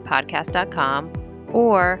hello@thinkfitbefitpodcast.com,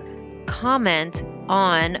 or comment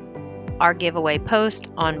on our giveaway post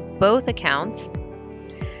on both accounts.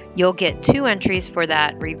 You'll get 2 entries for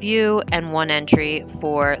that review and 1 entry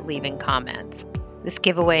for leaving comments. This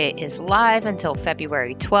giveaway is live until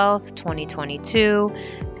February 12th, 2022.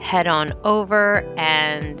 Head on over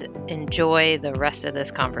and enjoy the rest of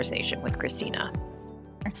this conversation with Christina.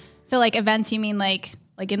 So like events, you mean like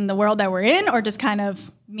in the world that we're in, or just kind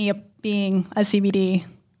of me being a CBD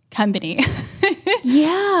company?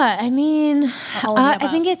 Yeah, I mean, I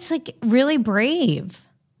think it's like really brave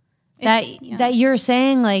that you're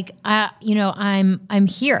saying like, I'm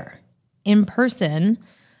here in person.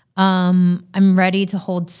 I'm ready to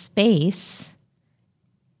hold space.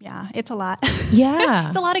 Yeah, it's a lot. Yeah.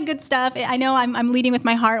 It's a lot of good stuff. I know I'm leading with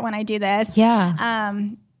my heart when I do this. Yeah.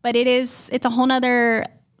 But it's a whole nother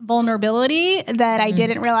vulnerability that I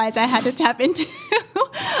didn't realize I had to tap into.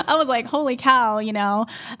 I was like, holy cow,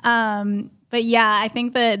 but yeah, I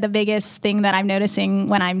think the biggest thing that I'm noticing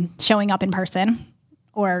when I'm showing up in person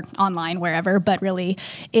or online, wherever, but really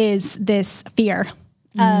is this fear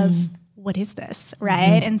of what is this, right?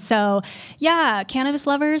 Mm-hmm. And so, yeah, cannabis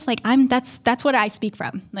lovers, like that's what I speak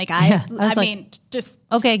from. Like I mean, just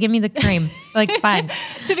okay, give me the cream. Like fine.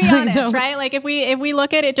 To be honest, right? Like if we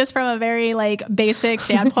look at it just from a very like basic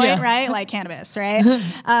standpoint, right? Like cannabis, right?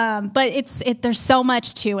 But there's so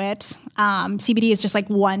much to it. CBD is just like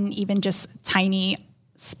one, even just tiny,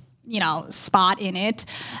 spot in it.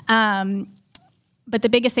 But the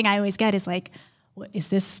biggest thing I always get is like, is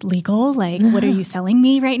this legal? Like, what are you selling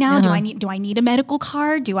me right now? Uh-huh. Do I need a medical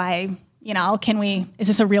card? Do I, is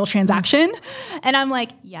this a real transaction? And I'm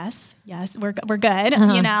like, yes, we're good,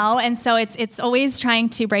 uh-huh. And so it's always trying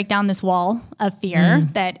to break down this wall of fear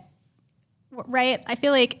that, right? I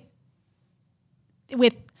feel like I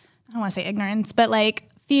don't want to say ignorance, but like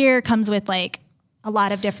fear comes with like a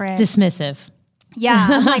lot of different dismissive. Yeah.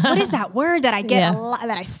 I'm like, what is that word that I get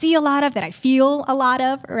that I see a lot of, that I feel a lot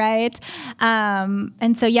of, right?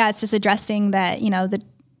 And so, yeah, it's just addressing that,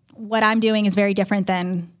 what I'm doing is very different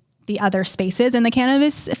than the other spaces in the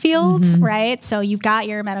cannabis field, right? So you've got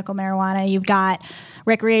your medical marijuana, you've got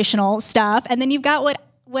recreational stuff, and then you've got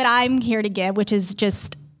what I'm here to give, which is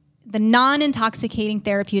just the non-intoxicating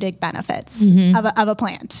therapeutic benefits of a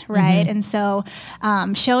plant, right? And so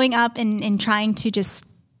showing up and trying to just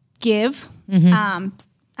give.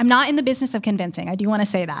 I'm not in the business of convincing. I do want to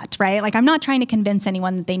say that, right? Like I'm not trying to convince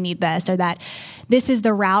anyone that they need this or that this is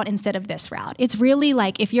the route instead of this route. It's really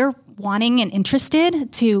like if you're wanting and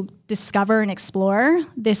interested to discover and explore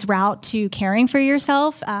this route to caring for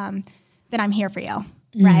yourself, then I'm here for you,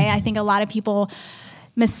 right? I think a lot of people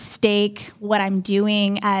mistake what I'm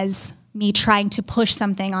doing as me trying to push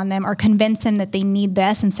something on them or convince them that they need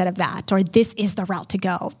this instead of that, or this is the route to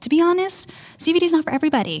go. To be honest, CBD is not for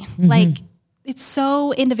everybody. Like it's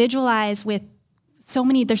so individualized with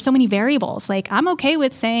there's so many variables. Like I'm okay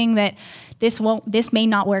with saying that this may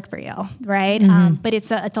not work for you. Right. But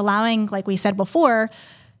it's allowing, like we said before,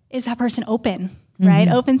 is that person open, right?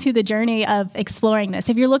 Open to the journey of exploring this.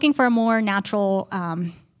 If you're looking for a more natural,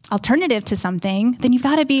 alternative to something, then you've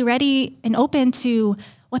got to be ready and open to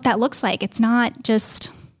what that looks like. It's not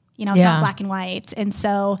just, it's not black and white. And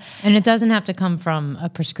it doesn't have to come from a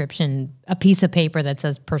prescription, a piece of paper that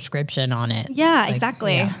says prescription on it. Yeah, like,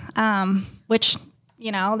 exactly. Yeah. Which,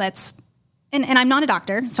 that's, and I'm not a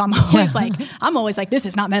doctor. So I'm always like, this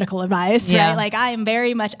is not medical advice, right? Like I am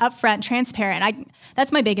very much upfront, transparent.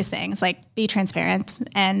 That's my biggest thing. It's like, be transparent.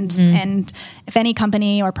 And if any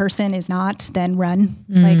company or person is not, then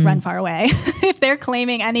run far away. If they're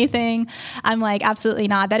claiming anything, I'm like, absolutely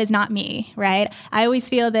not. That is not me, right? I always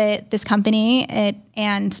feel that this company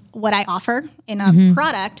and what I offer in a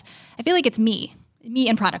product, I feel like it's me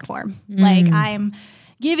in product form. Like I'm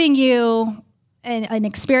giving you an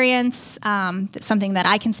experience, that's something that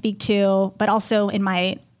I can speak to, but also in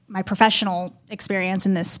my professional experience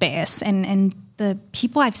in this space and the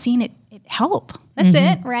people I've seen it help. That's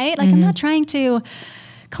it, right? Like I'm not trying to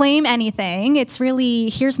claim anything. It's really,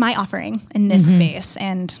 here's my offering in this space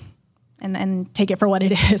and take it for what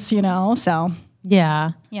it is, so.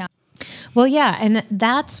 Yeah. Yeah. Well, yeah. And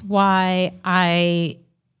that's why I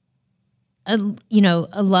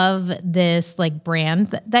love this like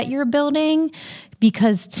brand that you're building,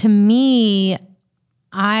 because to me,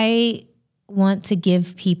 I want to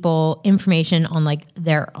give people information on like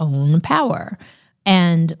their own power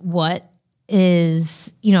and what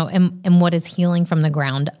is, and what is healing from the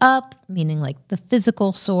ground up, meaning like the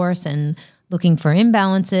physical source and looking for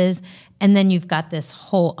imbalances. And then you've got this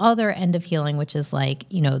whole other end of healing, which is like,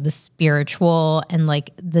 the spiritual and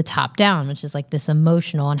like the top down, which is like this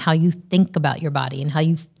emotional and how you think about your body and how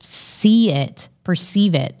you see it,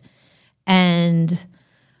 perceive it. And,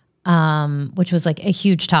 which was like a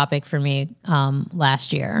huge topic for me,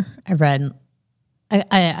 last year. I read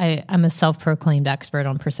I'm a self-proclaimed expert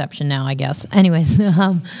on perception now, I guess. Anyways,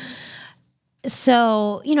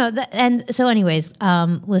 so,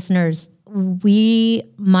 listeners,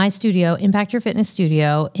 my studio, Impact Your Fitness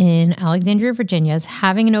Studio in Alexandria, Virginia, is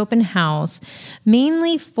having an open house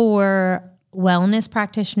mainly for wellness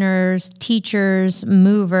practitioners, teachers,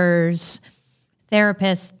 movers,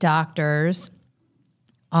 therapists, doctors,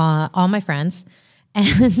 all my friends,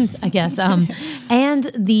 and I guess,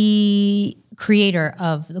 and the creator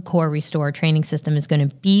of the Core Restore training system is going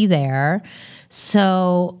to be there.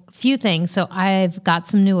 So a few things. So I've got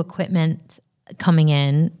some new equipment coming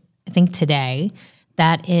in, I think today,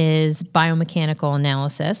 that is biomechanical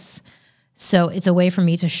analysis. So it's a way for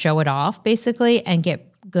me to show it off basically and get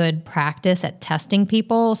good practice at testing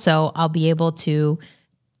people. So I'll be able to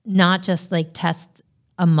not just like test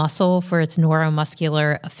a muscle for its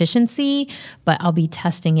neuromuscular efficiency, but I'll be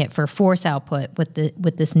testing it for force output with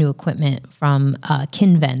this new equipment from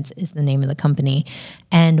Kinvent is the name of the company.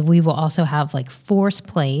 And we will also have like force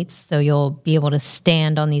plates. So you'll be able to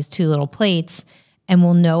stand on these two little plates and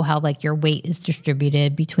we'll know how like your weight is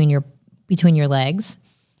distributed between your legs.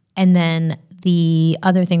 And then the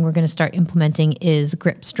other thing we're going to start implementing is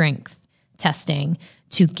grip strength testing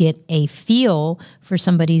to get a feel for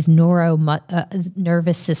somebody's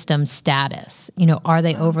nervous system status. Are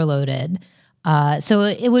they overloaded? So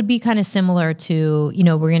it would be kind of similar to,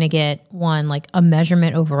 we're going to get one, like a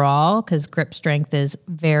measurement overall, because grip strength is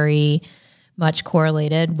very much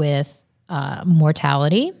correlated with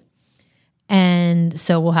mortality. And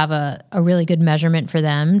so we'll have a really good measurement for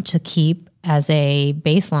them to keep as a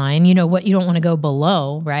baseline. You don't want to go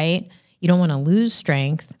below, right? You don't want to lose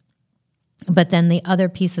strength. But then the other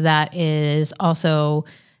piece of that is also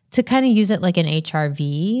to kind of use it like an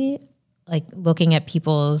HRV, like looking at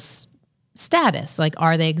people's status, like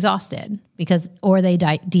are they exhausted or are they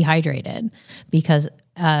dehydrated? Because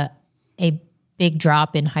a big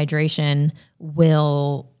drop in hydration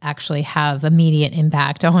will actually have immediate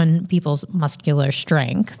impact on people's muscular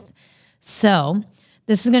strength. So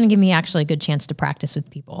this is going to give me actually a good chance to practice with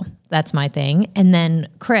people. That's my thing. And then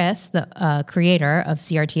Chris, the creator of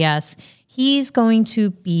CRTS, he's going to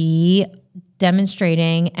be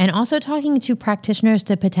demonstrating and also talking to practitioners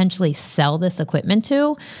to potentially sell this equipment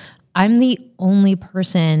to. I'm the only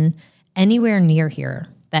person anywhere near here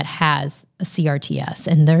that has a CRTS,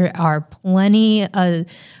 and there are plenty of,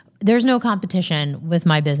 there's no competition with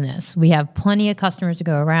my business. We have plenty of customers to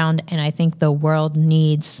go around, and I think the world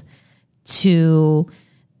needs to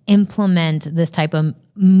implement this type of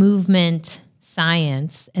movement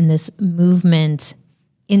science and this movement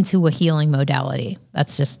into a healing modality.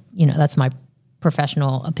 That's just, that's my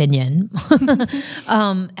professional opinion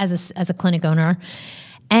as a clinic owner.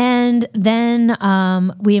 And then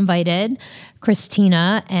we invited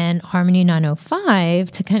Christina and Harmony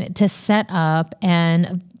 905 to set up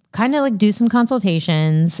and kind of like do some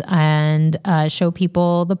consultations and show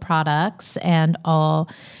people the products and all.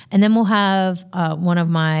 And then we'll have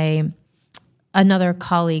another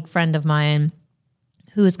colleague, friend of mine,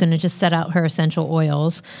 who is going to just set out her essential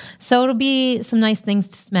oils. So it'll be some nice things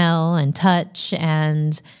to smell and touch.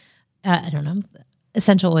 And I don't know,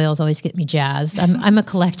 essential oils always get me jazzed. I'm a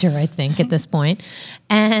collector, I think, at this point.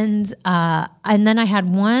 And then I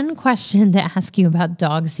had one question to ask you about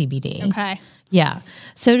dog CBD. Okay. Yeah.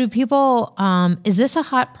 So do people, is this a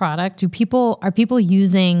hot product? Are people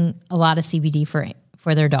using a lot of CBD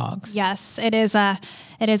for their dogs? Yes, it is a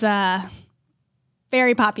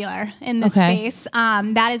very popular in this space.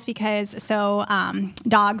 That is because,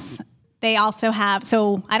 dogs, they also have,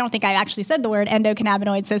 I don't think I actually said the word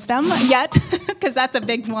endocannabinoid system yet, because that's a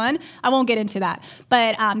big one. I won't get into that.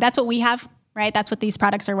 But that's what we have, right? That's what these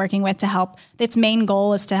products are working with to help. Its main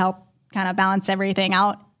goal is to help kind of balance everything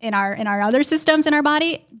out in our other systems in our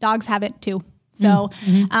body. Dogs have it too. So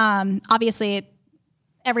obviously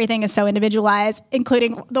everything is so individualized,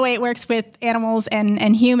 including the way it works with animals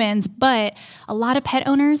and humans. But a lot of pet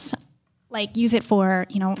owners like use it for,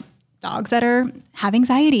 dogs that have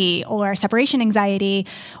anxiety or separation anxiety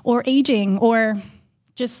or aging or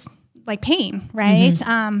just like pain, right?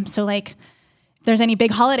 So like if there's any big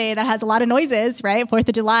holiday that has a lot of noises, right? 4th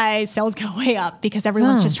of July, sales go way up because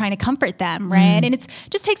everyone's just trying to comfort them, right? And it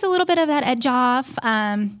just takes a little bit of that edge off.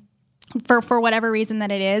 For whatever reason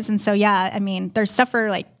that it is. And so, yeah, I mean, there's stuff for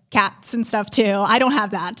like cats and stuff too. I don't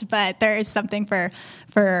have that, but there is something for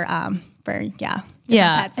pets and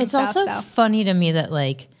it's stuff, also funny to me that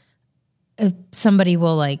like, if somebody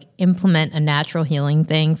will like implement a natural healing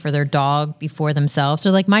thing for their dog before themselves. So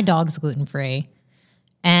like my dog's gluten-free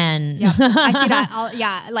and I see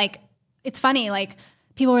that. Like it's funny, like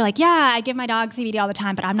people were like, yeah, I give my dog CBD all the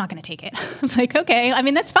time, but I'm not going to take it. I was like, okay, I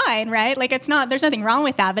mean, that's fine, right? Like there's nothing wrong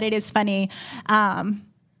with that, but it is funny.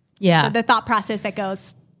 The thought process that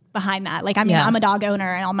goes behind that. Like, I mean, I'm a dog owner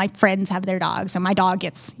and all my friends have their dogs, and my dog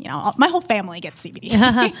gets, my whole family gets CBD.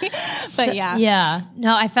 But Yeah.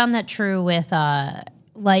 No, I found that true with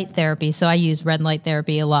light therapy. So I use red light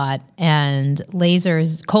therapy a lot, and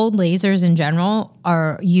cold lasers in general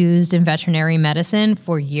are used in veterinary medicine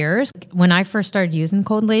for years. When I first started using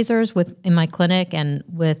cold lasers in my clinic and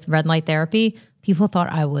with red light therapy, people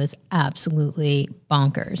thought I was absolutely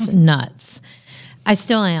bonkers, nuts. I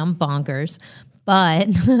still am bonkers, but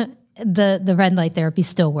the red light therapy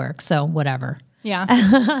still works. So whatever. Yeah.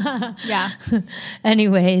 Yeah.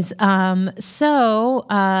 Anyways, so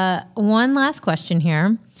one last question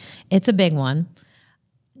here. It's a big one.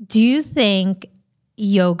 Do you think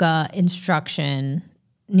yoga instruction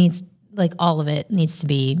all of it needs to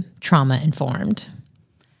be trauma informed?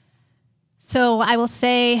 So I will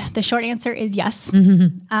say the short answer is yes.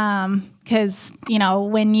 'Cause,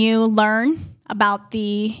 when you learn about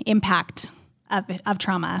the impact of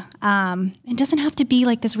trauma, it doesn't have to be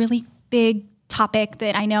like this really big topic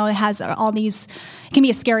that I know it has all these, it can be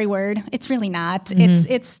a scary word. It's really not.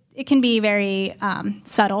 It can be very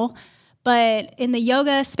subtle, but in the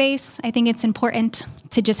yoga space, I think it's important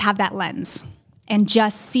to just have that lens and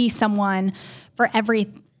just see someone for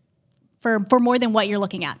more than what you're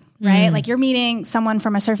looking at, right? Like you're meeting someone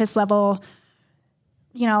from a surface level,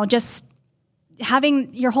 just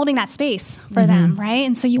you're holding that space for them, right?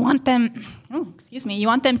 And so you want them, you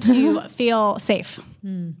want them to feel safe,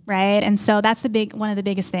 right? And so that's one of the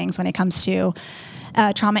biggest things when it comes to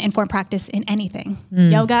trauma-informed practice in anything,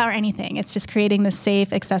 yoga or anything. It's just creating this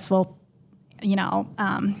safe, accessible,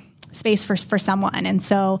 space for someone. And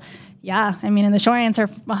so, yeah, I mean, in the short answer,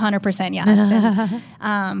 100% yes.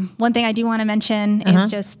 And, one thing I do want to mention is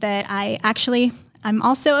just that I'm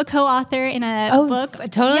also a co-author in a book. I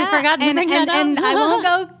totally forgot to bring that up. And I won't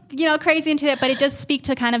go, crazy into it, but it does speak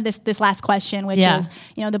to kind of this last question, which is,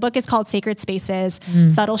 the book is called Sacred Spaces,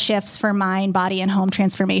 Subtle Shifts for Mind, Body, and Home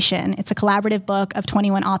Transformation. It's a collaborative book of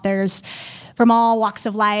 21 authors from all walks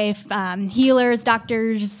of life, healers,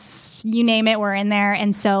 doctors, you name it, we're in there.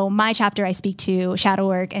 And so my chapter, I speak to shadow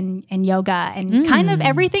work and yoga, and kind of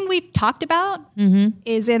everything we've talked about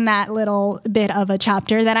is in that little bit of a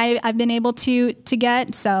chapter that I've been able to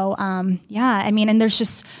get. So, and there's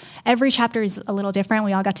just, every chapter is a little different.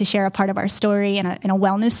 We all got to share a part of our story and a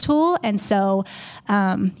wellness tool. And so,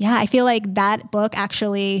 I feel like that book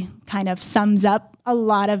actually kind of sums up a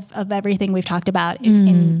lot of everything we've talked about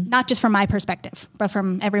in not just from my perspective, but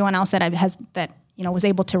from everyone else that was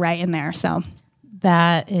able to write in there. So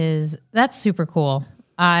that's super cool.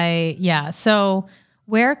 So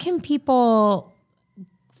where can people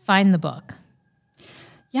find the book?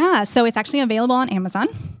 Yeah. So it's actually available on Amazon.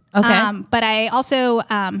 Okay. But I also,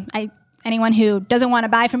 anyone who doesn't want to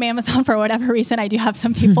buy from Amazon for whatever reason, I do have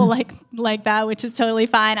some people like that, which is totally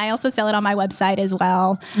fine. I also sell it on my website as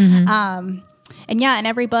well. And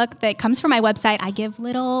every book that comes from my website, I give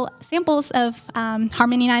little samples of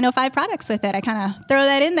Harmony 905 products with it. I kind of throw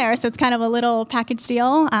that in there. So it's kind of a little package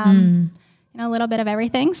deal, a little bit of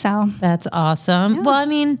everything. So that's awesome. Yeah. Well, I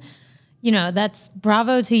mean, that's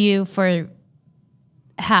bravo to you for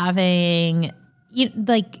having,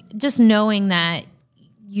 just knowing that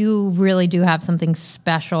you really do have something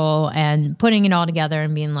special and putting it all together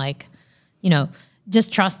and being like,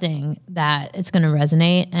 just trusting that it's going to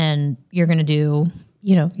resonate and you're going to do,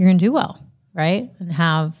 you're going to do well, right? And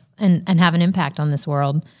have an impact on this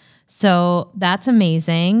world. So that's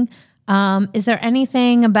amazing. Is there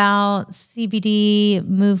anything about CBD,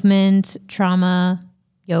 movement, trauma,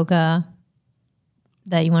 yoga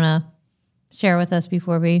that you want to share with us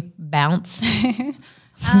before we bounce?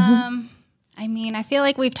 I mean, I feel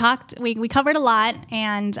like we covered a lot,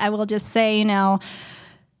 and I will just say,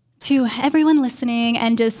 to everyone listening,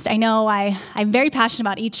 and just, I know I'm very passionate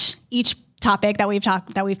about each topic that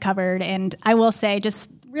we've covered. And I will say,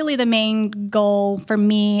 just really the main goal for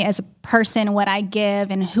me as a person, what I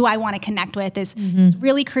give and who I want to connect with is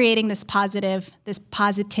really creating this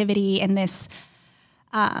positivity and this,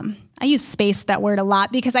 I use space, that word, a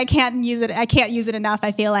lot because I can't use it enough,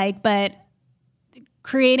 I feel like, but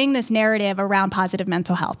creating this narrative around positive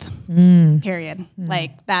mental health, period.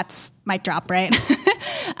 Like, that's mic drop, right?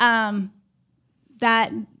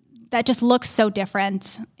 That just looks so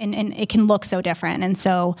different, and it can look so different. And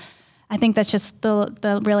so I think that's just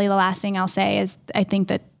the really the last thing I'll say is I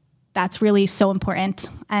think that's really so important.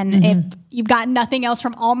 And if you've got nothing else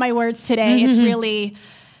from all my words today, it's really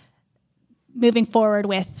moving forward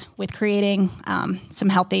with creating some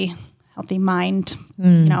healthy healthy mind,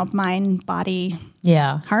 mind, body,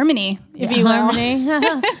 harmony, if you will. Harmony.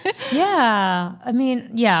 Yeah. I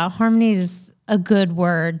mean, harmony is a good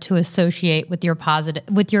word to associate with your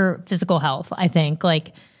physical health. I think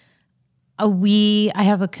like I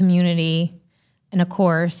have a community and a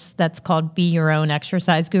course that's called Be Your Own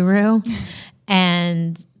Exercise Guru.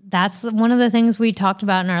 And that's one of the things we talked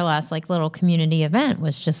about in our last like little community event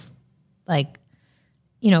was just like,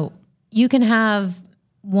 you can have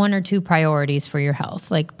 1 or 2 priorities for your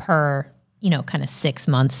health, like per, kind of 6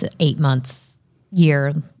 months, 8 months,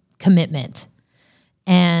 year commitment.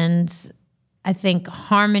 And I think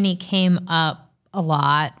harmony came up a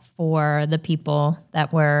lot for the people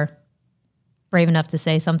that were brave enough to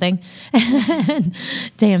say something.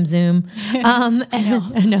 Damn Zoom.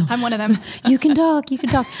 I know. I'm one of them. You can talk.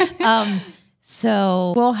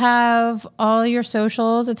 So we'll have all your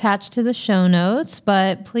socials attached to the show notes,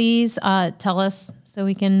 but please tell us so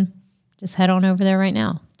we can just head on over there right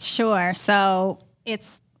now. Sure. So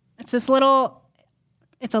it's this little,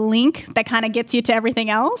 it's a link that kind of gets you to everything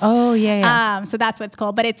else. Oh yeah. So that's what it's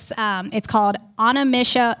called, but it's called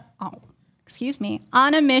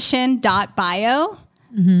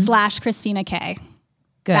onamission.bio/Christina K.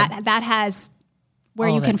 Good. That has where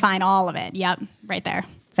all you can find all of it. Yep. Right there.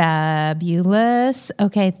 Fabulous.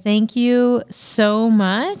 Okay. Thank you so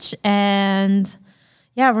much. And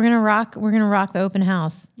yeah, we're going to rock the open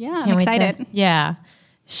house. Yeah. I'm excited.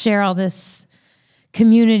 Share all this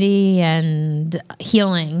community and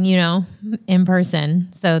healing, in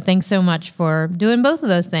person. So thanks so much for doing both of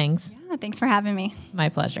those things. Yeah. Thanks for having me. My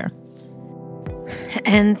pleasure.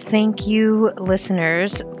 And thank you,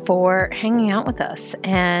 listeners, for hanging out with us.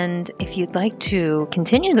 And if you'd like to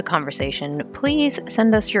continue the conversation, please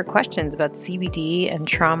send us your questions about CBD and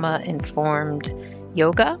trauma-informed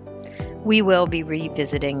yoga. We will be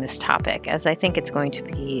revisiting this topic as I think it's going to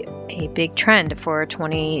be a big trend for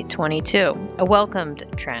 2022, a welcomed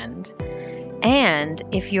trend. And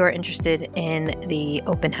if you're interested in the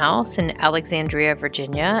open house in Alexandria,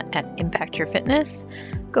 Virginia at Impact Your Fitness,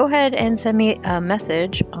 go ahead and send me a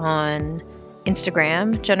message on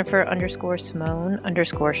Instagram,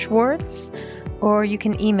 Jennifer_Simone_Schwartz, or you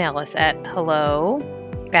can email us at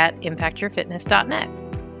hello@impactyourfitness.net.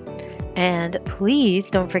 And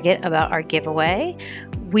please don't forget about our giveaway.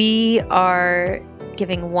 We are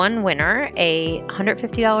giving one winner a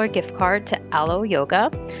 $150 gift card to Alo Yoga,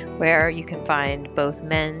 where you can find both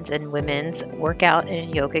men's and women's workout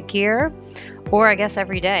and yoga gear, or I guess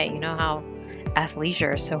every day. You know how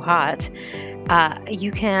athleisure is so hot.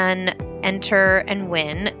 You can enter and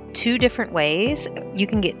win 2 different ways. You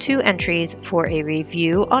can get 2 entries for a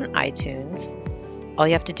review on iTunes. All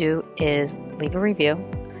you have to do is leave a review,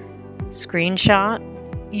 screenshot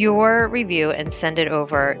your review, and send it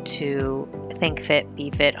over to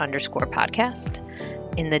ThinkFitBeFit_podcast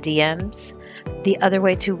in the DMs. The other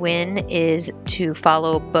way to win is to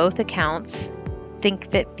follow both accounts,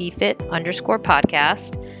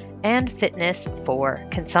 ThinkFitBeFit_podcast and Fitness for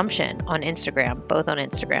Consumption on Instagram, both on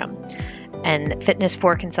Instagram. And Fitness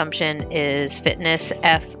for Consumption is fitness,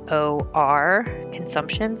 FOR,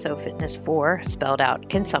 consumption. So fitness for spelled out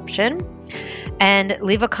consumption. And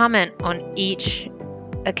leave a comment on each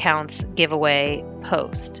account's giveaway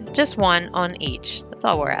post. Just one on each. That's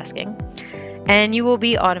all we're asking. And you will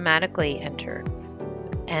be automatically entered.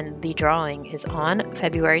 And the drawing is on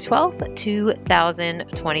February 12th,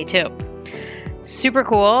 2022. Super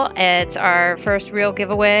cool. It's our first real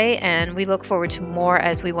giveaway, and we look forward to more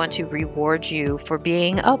as we want to reward you for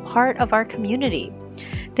being a part of our community.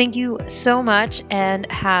 Thank you so much,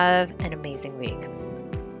 and have an amazing week.